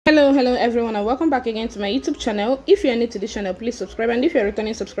Hello everyone, and welcome back again to my YouTube channel. If you are new to this channel, please subscribe, and if you're a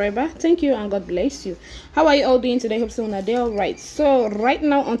returning subscriber, thank you and God bless you. How are you all doing today? Hope so on a day. All right, so right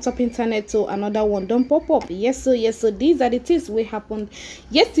now on top internet, so another one don't pop up. Yes, so these are the things we happened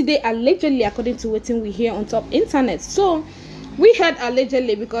yesterday, allegedly, according to what we hear on top internet. So we heard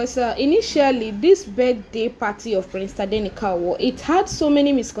allegedly because initially this birthday party of Prince Tadenikawo, it had so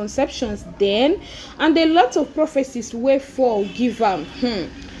many misconceptions then, and a lot of prophecies were for given.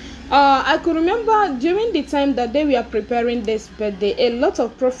 I could remember during the time that they were preparing this birthday, a lot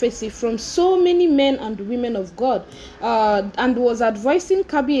of prophecy from so many men and women of God, and was advising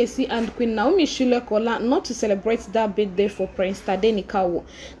Kabiyesi and Queen Naomi Shilekunola not to celebrate that birthday for Prince Tadenikawo,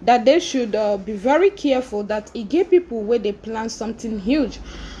 that they should be very careful, that it gave people where they plan something huge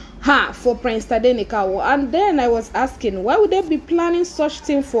for Prince Tadenikawo. And then I was asking, why would they be planning such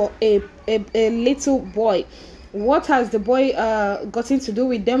thing for a little boy? What has the boy gotten to do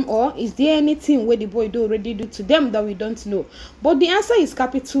with them, or is there anything where the boy already do to them that we don't know? But the answer is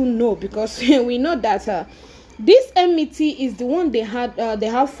capital no, because we know that this enmity is the one they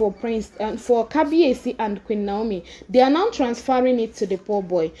have for Prince and for Kabiyesi and Queen Naomi. They are now transferring it to the poor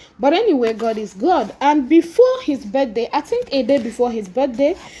boy. But anyway, God is God. And before his birthday, I think a day before his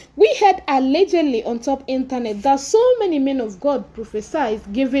birthday, we heard allegedly on top internet that so many men of God prophesied,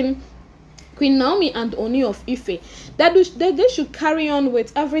 giving Queen Naomi and Ooni of Ife that they should carry on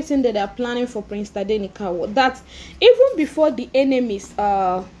with everything that they are planning for Prince Tadenikawo. That even before the enemies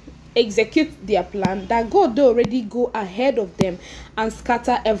execute their plan, that God will already go ahead of them and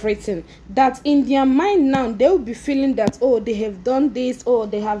scatter everything. That in their mind now they will be feeling that, oh, they have done this, or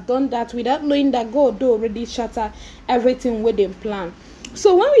they have done that, without knowing that God will already shatter everything with them plan.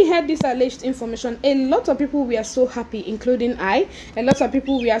 So when we had this alleged information, a lot of people were so happy, including I. A lot of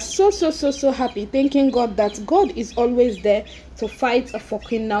people were so happy, thanking God that God is always there to fight for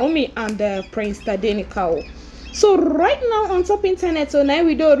Queen Naomi and Prince Tadenikawo. So right now on top internet, so now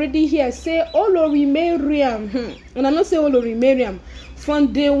we do already hear say Olori Mariam, and I not say Olori Mariam.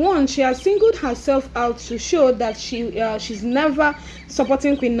 From day one, she has singled herself out to show that she's never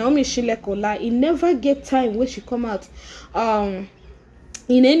supporting Queen Naomi Shilekunola. It never get time when she come out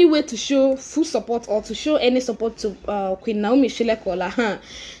in any way to show full support or to show any support to Queen Naomi Shilekunola.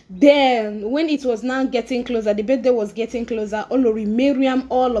 Then when it was now getting closer, the birthday was getting closer, Olori Mariam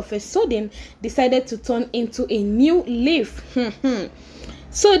all of a sudden decided to turn into a new leaf.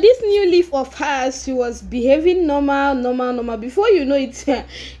 So this new leaf of hers, she was behaving normal. Before you know it, it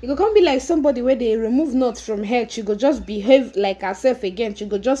could come be like somebody where they remove nuts from her. She could just behave like herself again. She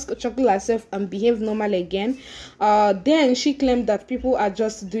could just chuckle herself and behave normal again. Then she claimed that people are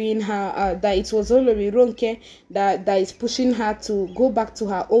just doing her, that it was Olori Ronke that is pushing her to go back to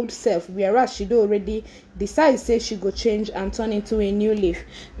her old self, whereas she already decide say she go change and turn into a new leaf.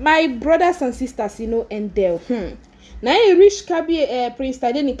 My brothers and sisters, and there. Now he reached Prince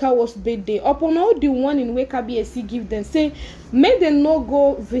Tadenikawo's birthday. Upon all the one in where Kabiyesi give them, say, may them no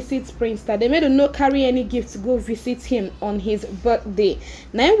go visit Prince Tade, may them no carry any gift to go visit him on his birthday.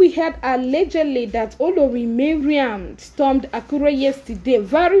 Now we heard allegedly that Olori Mariam stormed Akure yesterday,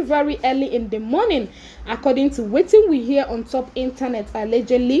 very early in the morning, according to what we hear on top internet,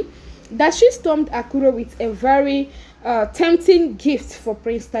 allegedly, that she stormed Akure with a very tempting gift for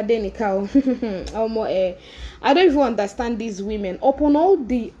Prince Tadenikawo. I don't even understand these women. Upon all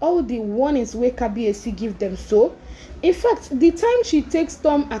the warnings where Kabiyesi give them, so in fact the time she takes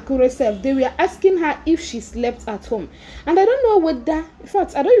storm Akure self, they were asking her if she slept at home, and I don't know whether, in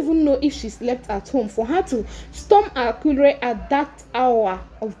fact I don't even know if she slept at home for her to storm Akure at that hour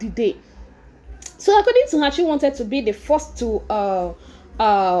of the day. So according to her, she wanted to be the first to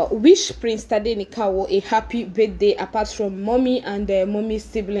wish Prince Tadenikawo a happy birthday, apart from mommy and mommy's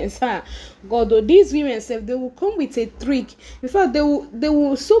siblings. God, though, these women say they will come with a trick. In fact, they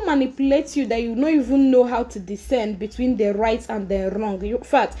will so manipulate you that you don't even know how to discern between the right and the wrong. In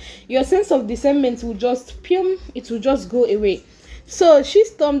fact, your sense of discernment will just it will just go away. So she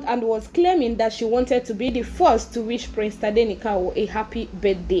stormed and was claiming that she wanted to be the first to wish Prince Tadenikawo a happy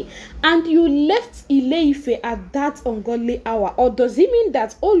birthday. And you left Ile-Ife at that ungodly hour? Or does it mean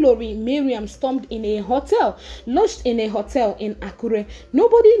that Olori Mariam stormed in a hotel, lodged in a hotel in Akure?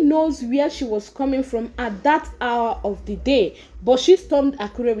 Nobody knows where she was coming from at that hour of the day, but she stormed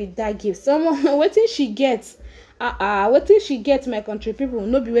Akure with that gift. Someone waiting she gets. Waiting she gets, my country people,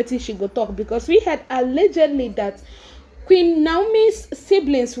 no be waiting she go talk, because we had allegedly that Queen Naomi's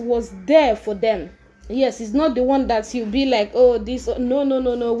siblings was there for them. Yes, it's not the one that you be like, oh, this,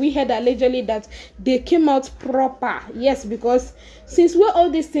 no. We heard allegedly that they came out proper. Yes, because since where all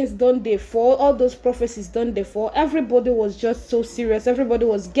these things done they fall, all those prophecies done they fall, everybody was just so serious. Everybody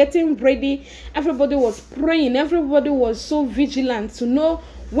was getting ready. Everybody was praying. Everybody was so vigilant to know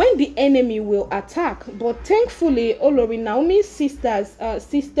when the enemy will attack. But thankfully, Olori Naomi's sister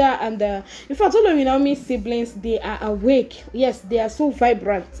and in fact Olori Naomi's siblings, they are awake. Yes, they are so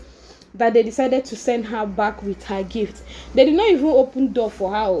vibrant that they decided to send her back with her gift. They did not even open door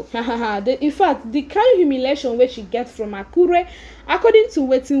for her. In fact, the kind of humiliation where she gets from Akure, according to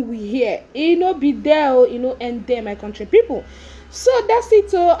what we hear, be there, end there, my country people. So that's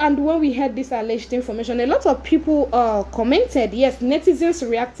it. And when we had this alleged information, a lot of people commented. Yes, netizens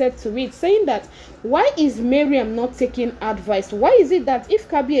reacted to it, saying that why is Mariam not taking advice? Why is it that if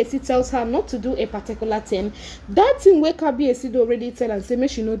Kabiyesi tells her not to do a particular thing, that thing where Kabiyesi already tell and say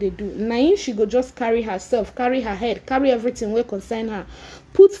make she know they do, now she go just carry herself, carry her head, carry everything where concern her,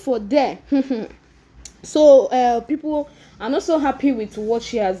 put for there. So people are not so happy with what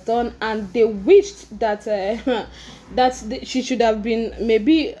she has done, and they wished that she should have been,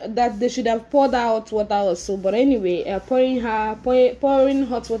 maybe that they should have poured out water or so. But anyway, pouring hot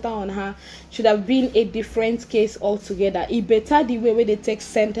water on her should have been a different case altogether. It better the way where they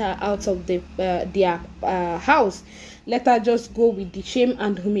send her out of their house. Let her just go with the shame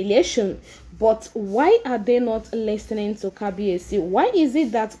and humiliation. But why are they not listening to Kabiyesi? Why is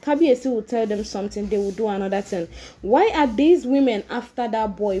it that Kabiyesi will tell them something, they will do another thing? Why are these women after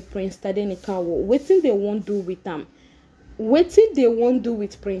that boy, Prince Tadenikawo? What thing they won't do with them? What thing they won't do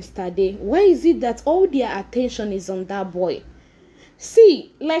with Prince Tade? Why is it that all their attention is on that boy?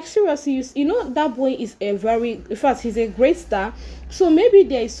 See, like seriously, that boy is in fact, he's a great star. So maybe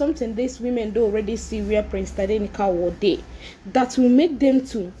there is something these women do already see where Prince Tadenikawo did that will make them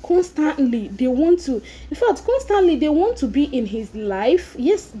to constantly, they want to be in his life.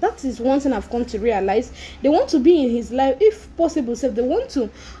 Yes, that is one thing I've come to realize. They want to be in his life, if possible. So they want to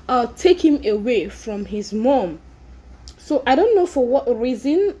take him away from his mom. So I don't know for what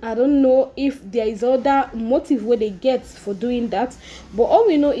reason. I don't know if there is other motive where they get for doing that. But all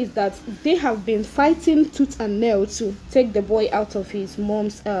we know is that they have been fighting tooth and nail to take the boy out of his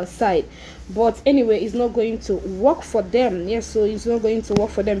mom's side. But anyway, it's not going to work for them. Yes, so it's not going to work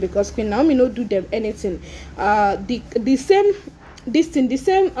for them because Queen Naomi not do them anything. The same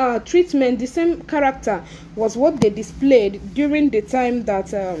treatment, the same character was what they displayed during the time that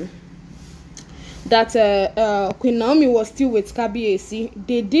Queen Naomi was still with Kabiyesi.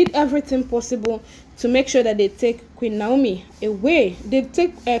 They did everything possible to make sure that they take Queen Naomi away. They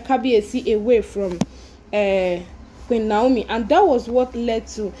take Kabiyesi away from Queen Naomi, and that was what led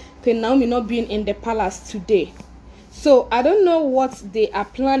to Queen Naomi not being in the palace today. So I don't know what they are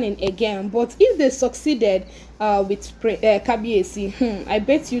planning again, but if they succeeded with Kabiyesi, I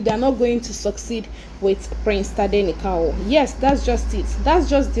bet you they're not going to succeed with Prince Tadenikawo. Yes, that's just it. That's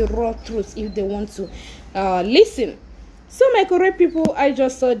just the raw truth if they want to listen. So my correct people, I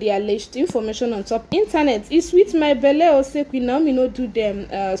just saw the alleged information on top internet. It's with my belly or say Queen Naomi no do them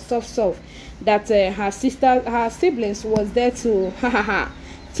soft that her siblings was there to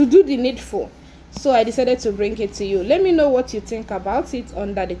to do the needful. So I decided to bring it to you. Let me know what you think about it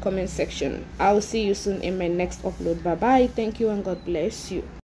under the comment section. I will see you soon in my next upload. Bye bye. Thank you and God bless you.